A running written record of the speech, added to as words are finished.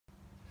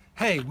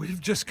Hey, we've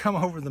just come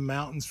over the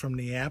mountains from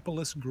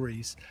Neapolis,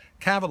 Greece,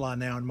 Cavalla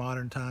now in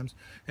modern times,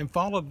 and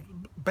followed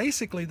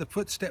basically the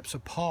footsteps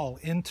of Paul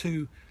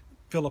into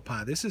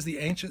Philippi. This is the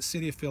ancient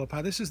city of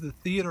Philippi. This is the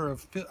theater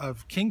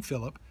of King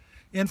Philip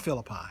in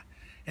Philippi.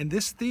 And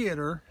this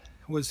theater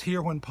was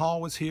here when Paul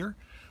was here.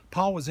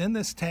 Paul was in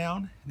this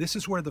town. This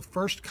is where the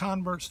first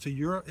converts to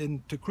Europe,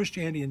 to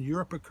Christianity in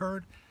Europe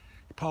occurred.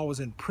 Paul was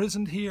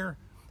imprisoned here.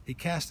 He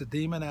cast a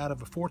demon out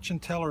of a fortune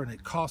teller, and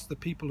it cost the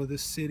people of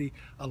this city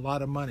a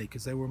lot of money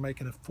because they were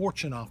making a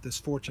fortune off this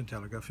fortune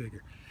teller, go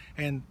figure.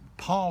 And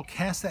Paul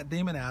cast that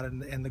demon out,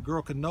 and the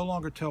girl could no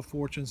longer tell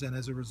fortunes, and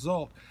as a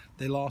result,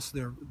 they lost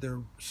their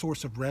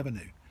source of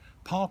revenue.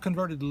 Paul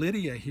converted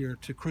Lydia here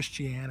to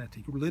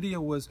Christianity. Lydia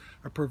was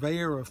a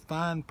purveyor of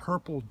fine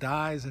purple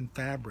dyes and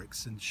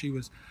fabrics, and she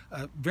was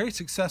a very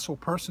successful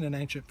person in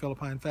ancient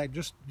Philippi. In fact,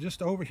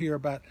 just over here,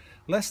 about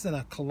less than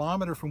a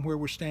kilometer from where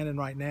we're standing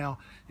right now,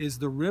 is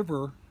the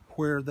river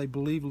where they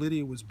believe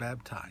Lydia was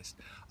baptized.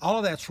 All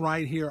of that's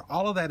right here.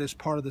 All of that is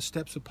part of the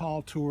Steps of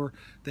Paul tour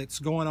that's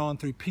going on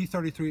through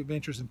P33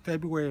 Adventures in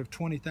February of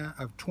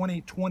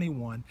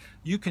 2021.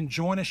 You can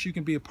join us. You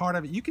can be a part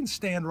of it. You can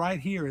stand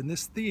right here in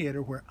this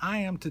theater where I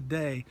am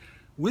today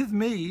with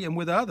me and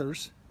with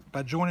others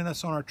by joining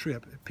us on our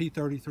trip at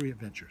P33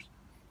 Adventures.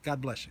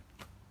 God bless you.